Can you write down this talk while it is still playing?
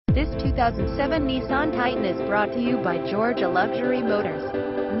This 2007 Nissan Titan is brought to you by Georgia Luxury Motors.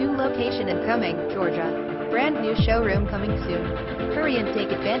 New location in Cummings, Georgia. Brand new showroom coming soon. Hurry and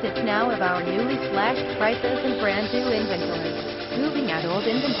take advantage now of our newly slashed prices and brand new inventory. Moving out old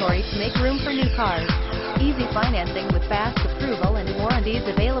inventory to make room for new cars. Easy financing with fast approval and warranties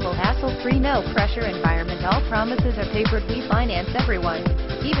available. Hassle-free, no pressure environment. All promises are papered. We finance everyone,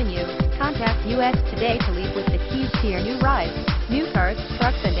 even you. Contact us today to leave with the keys to your new ride. New cars,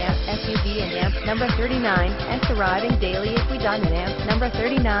 trucks, and SUV and AMP number 39. S arriving daily if we done in AMP number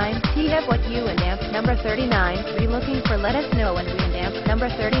 39. TF what you and AMP number 39. Be looking for, let us know when we in AMP number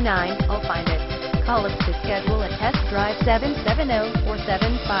 39. I'll find it. Call us to schedule a test drive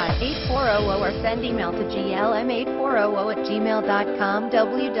 770-475-8400 or send email to glm8400@gmail.com.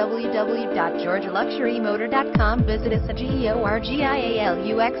 www.georgialuxurymotor.com. Visit us at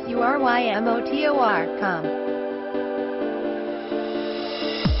georgialuxurymotor.com.